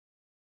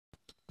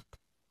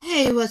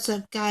Hey, what's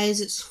up,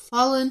 guys? It's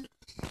Fallen,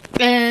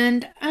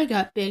 and I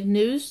got big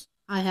news.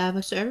 I have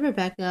a server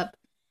back up.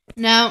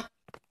 Now,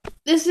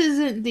 this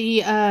isn't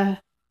the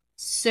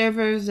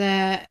server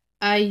that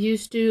I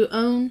used to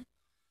own.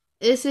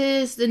 This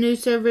is the new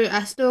server.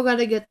 I still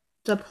gotta get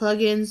the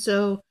plugin,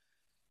 so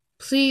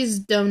please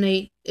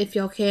donate if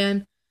y'all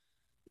can.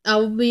 I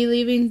will be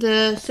leaving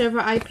the server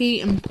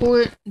IP and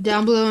port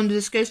down below in the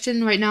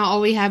description. Right now,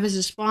 all we have is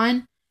a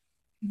spawn.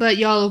 But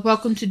y'all are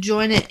welcome to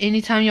join it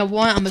anytime y'all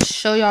want. I'm going to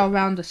show y'all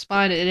around the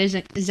spot. It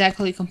isn't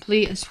exactly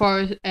complete as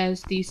far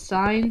as these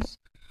signs.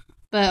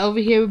 But over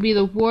here would be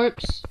the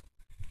warps.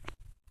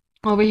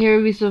 Over here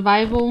would be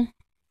survival,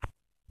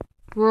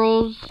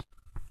 rules,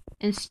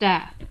 and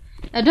staff.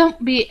 Now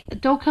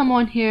don't come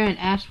on here and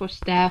ask for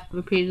staff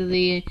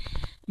repeatedly,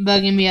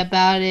 bugging me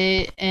about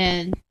it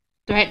and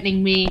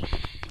threatening me.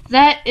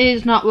 That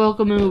is not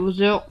welcome and will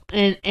result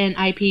in an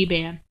IP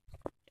ban.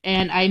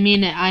 And I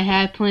mean it. I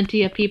have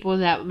plenty of people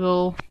that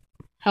will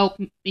help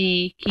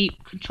me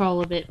keep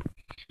control of it.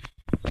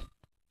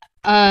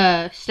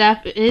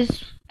 Staff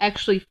is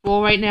actually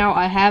full right now.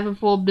 I have a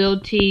full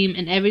build team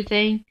and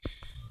everything.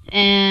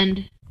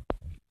 And,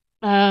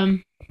 OP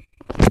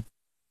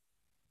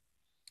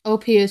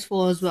is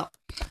full as well.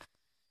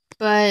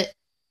 But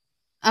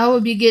I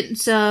will be getting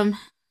some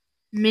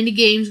mini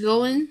games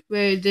going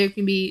where there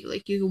can be,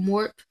 like, you can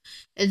warp.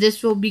 And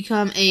this will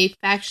become a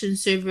faction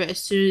server as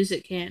soon as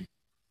it can.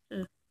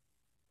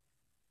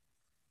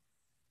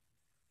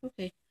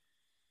 Okay.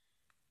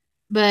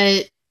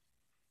 But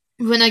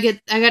when I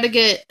gotta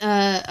get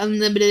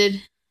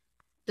unlimited,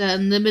 the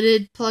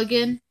unlimited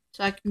plugin,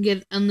 so I can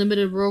get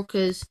unlimited roll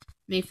because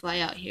may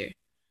fly out here.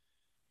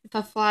 If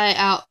I fly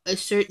out a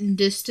certain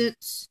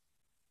distance,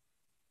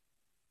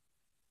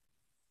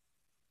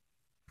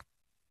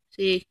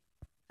 see,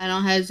 I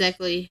don't have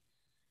exactly,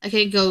 I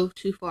can't go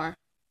too far.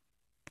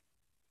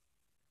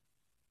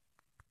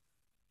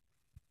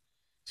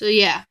 So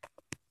yeah,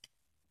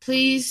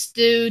 please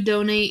do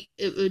donate.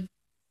 It would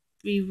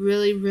be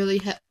really,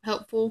 really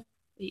helpful.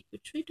 Wait,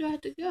 which way do I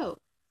have to go?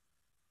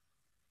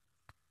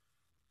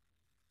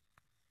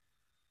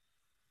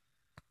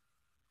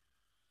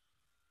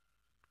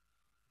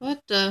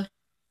 What the?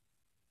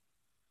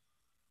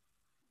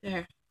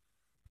 There.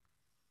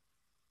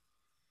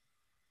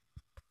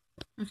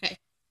 Okay.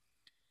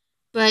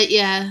 But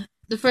yeah,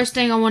 the first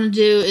thing I want to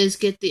do is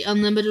get the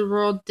unlimited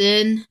world,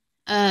 then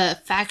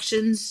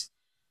factions,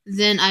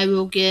 then I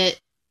will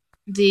get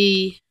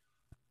the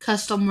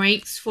custom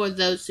ranks for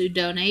those who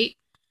donate.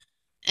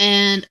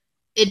 And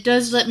it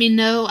does let me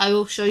know. I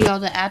will show y'all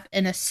the app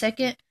in a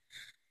second.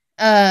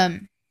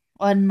 On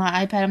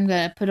my iPad, I'm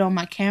gonna put on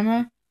my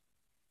camera.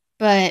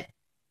 But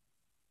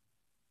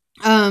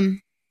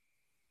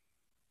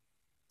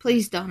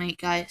please donate,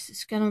 guys.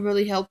 It's gonna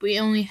really help. We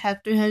only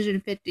have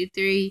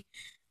 353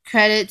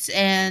 credits,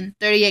 and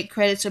 38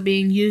 credits are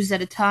being used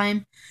at a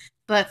time.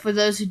 But for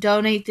those who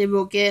donate, they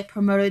will get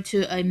promoted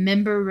to a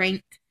member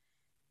rank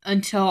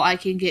until I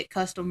can get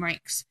custom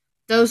ranks.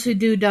 Those who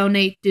do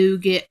donate do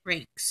get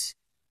ranks,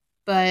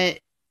 but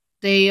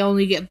they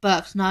only get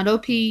buffs, not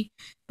OP,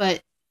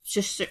 but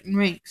just certain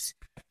ranks.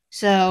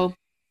 So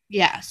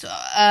yeah,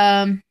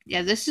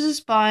 yeah, this is a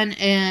spawn,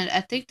 and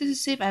I think this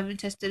is safe. I haven't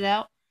tested it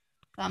out.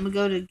 So I'm gonna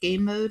go to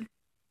game mode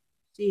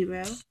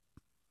 0.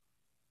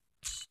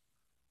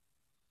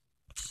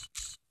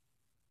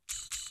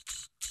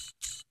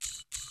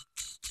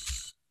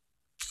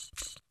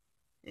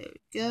 There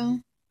we go.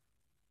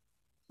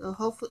 So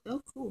hopefully,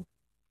 oh cool.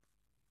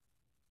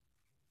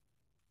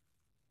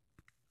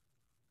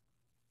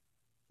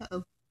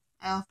 Uh-oh,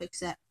 I'll fix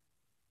that.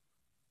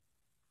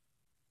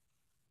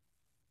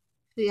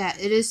 So yeah,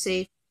 it is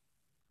safe.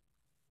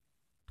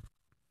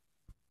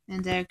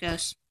 And there it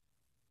goes.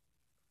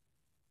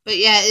 But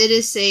yeah, it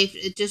is safe.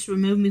 It just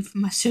removed me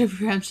from my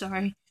server. I'm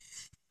sorry.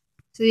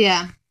 So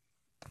yeah,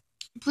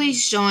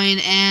 please join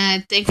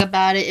and think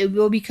about it. It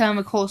will become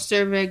a cool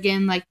server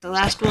again, like the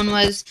last one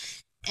was,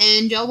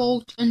 and y'all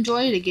will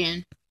enjoy it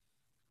again.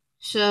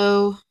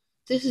 So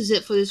this is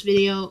it for this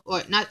video,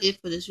 or not it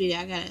for this video.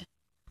 I gotta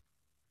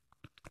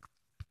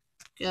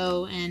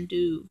go and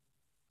do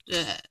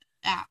the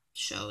app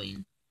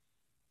showing.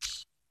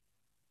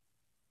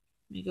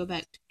 Let me go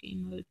back to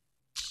game mode.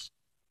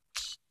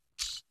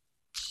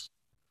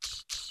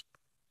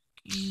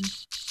 Game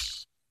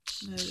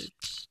mode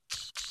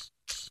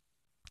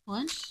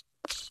 1.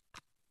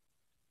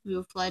 We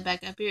will fly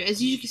back up here.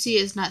 As you can see,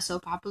 it's not so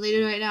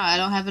populated right now. I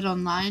don't have it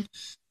online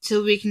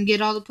till we can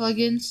get all the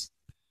plugins.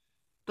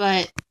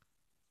 But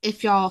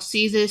if y'all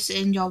see this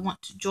and y'all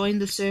want to join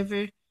the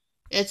server,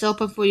 it's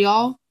open for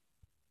y'all.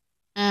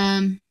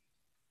 I'll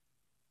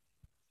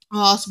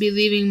also be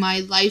leaving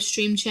my live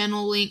stream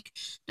channel link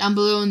down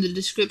below in the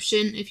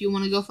description. If you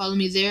want to go follow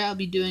me there, I'll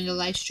be doing a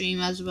live stream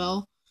as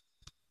well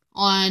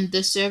on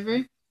the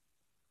server.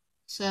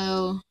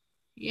 So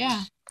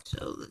yeah,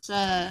 so let's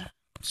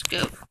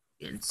go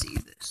and see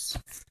this.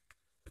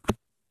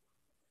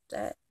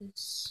 That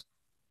is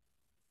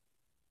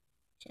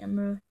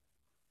camera.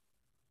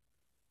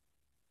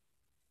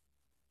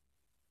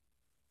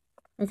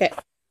 Okay.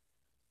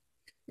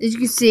 As you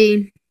can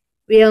see,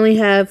 we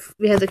have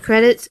the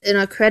credits, and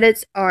our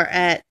credits are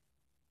at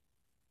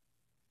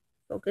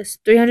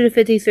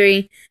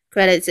 353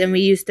 credits, and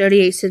we use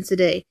 38 cents a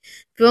day.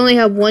 If you only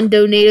have one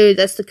donator,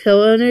 that's the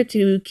co-owner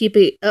to keep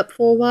it up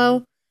for a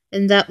while,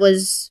 and that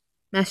was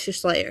Master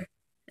Slayer.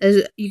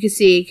 As you can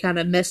see, it kind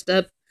of messed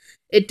up.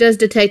 It does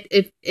detect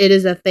if it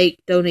is a fake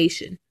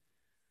donation.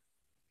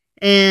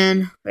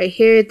 And right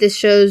here, this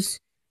shows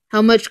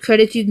how much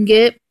credit you can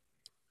get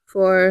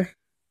for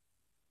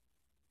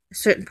a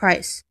certain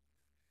price.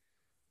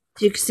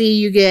 As you can see,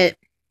 you get,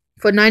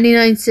 for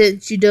 99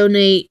 cents, you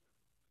donate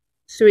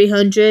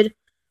 300.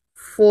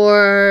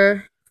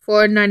 For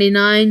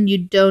 $4.99, you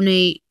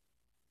donate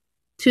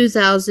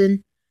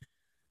 2,000.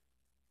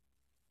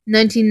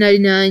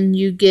 $19.99,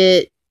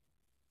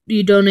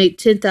 you donate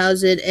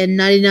 10,000, and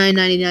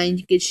 $99.99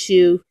 you get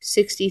you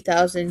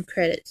 60,000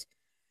 credits.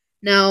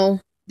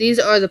 Now, these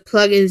are the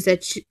plugins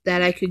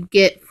that I could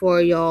get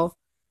for y'all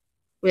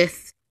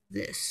with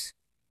this.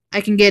 I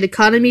can get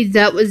Economy,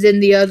 that was in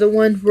the other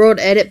one, World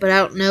Edit, but I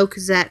don't know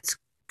because that's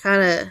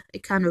kind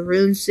of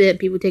ruins it.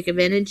 People take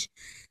advantage.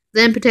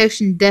 Land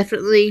Protection,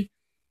 definitely.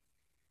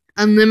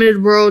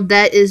 Unlimited World,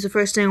 that is the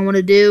first thing I want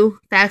to do.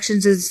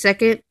 Factions is the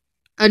second.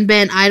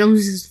 Unbanned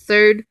Items is the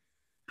third.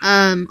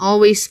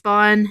 Always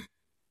Spawn,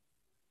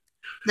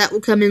 that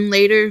will come in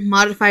later.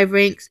 Modified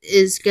Ranks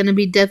is going to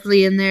be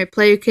definitely in there.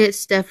 Player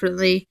Kits,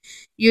 definitely.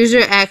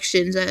 User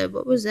Actions,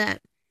 what was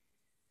that?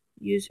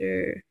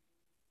 User...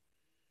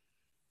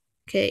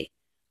 Okay.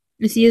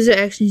 With user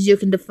actions, you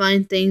can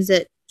define things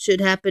that should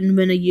happen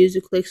when a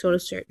user clicks on a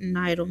certain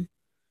item.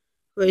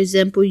 For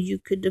example, you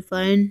could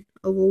define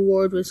a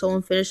reward when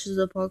someone finishes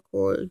a parkour,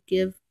 or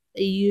give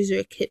a user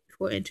a kit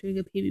before entering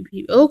a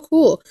PvP. Oh,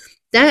 cool.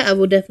 That I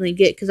will definitely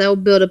get, because I will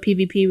build a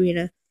PvP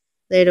arena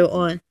later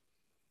on.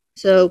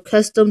 So,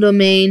 custom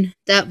domain,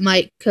 that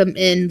might come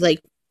in,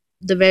 like,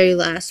 the very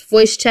last.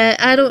 Voice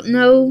chat, I don't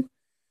know.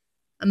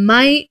 I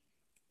might.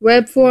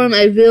 Web form,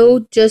 I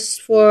will,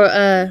 just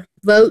for,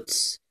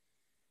 votes,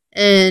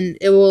 and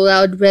it will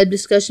allow web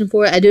discussion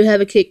for it. I do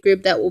have a Kit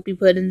group that will be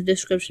put in the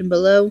description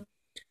below.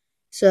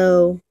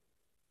 So,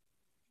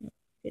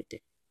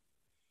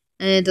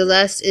 and the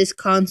last is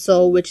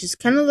console, which is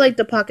kind of like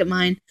the Pocket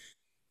Mine.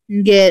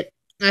 You get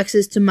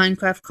access to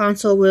Minecraft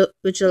console,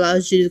 which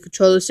allows you to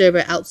control the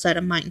server outside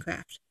of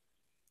Minecraft.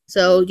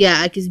 So, yeah,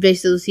 I can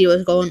basically see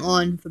what's going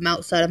on from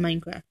outside of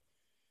Minecraft.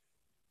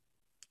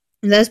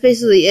 And that's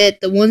basically it.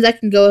 The ones I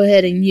can go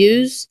ahead and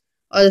use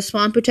are the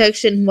Spawn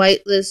Protection,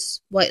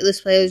 Whitelist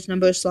players,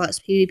 number of slots,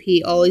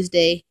 PvP, always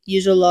day,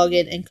 user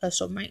login, and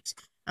custom ranks.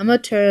 I'm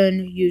going to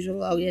turn user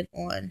login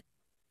on.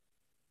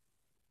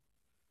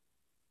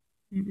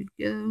 Here we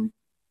go.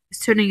 It's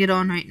turning it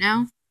on right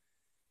now.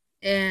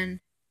 And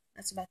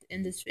that's about to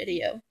end this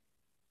video. As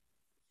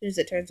soon as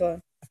it turns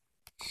on.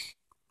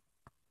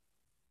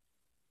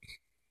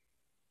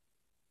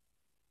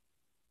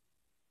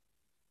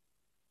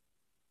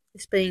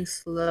 It's being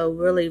slow,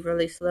 really,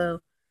 really slow.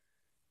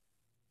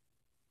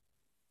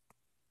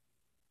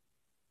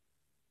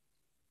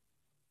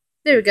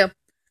 There we go.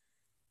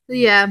 So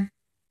yeah,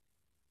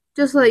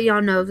 just to let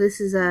y'all know,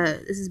 this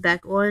is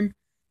back on.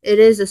 It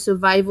is a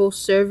survival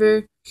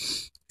server,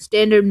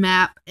 standard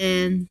map,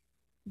 and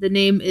the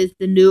name is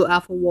the new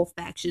Alpha Wolf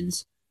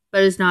Factions,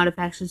 but it's not a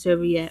faction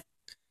server yet.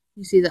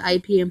 You see the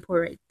IP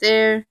import right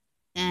there,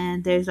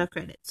 and there's our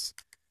credits.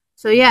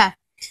 So yeah,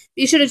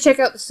 be sure to check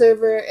out the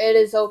server. It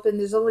is open.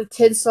 There's only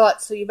 10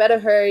 slots, so you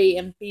better hurry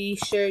and be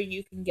sure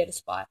you can get a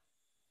spot.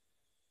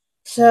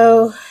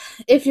 So,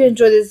 if you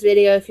enjoyed this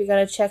video, if you're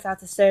going to check out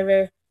the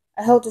server,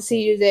 I hope to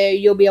see you there.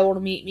 You'll be able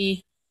to meet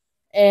me.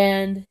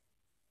 And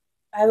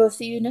I will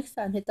see you next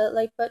time. Hit that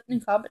like button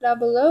and comment down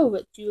below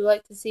what you would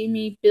like to see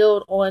me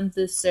build on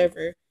this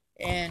server.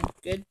 And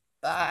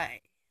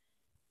goodbye.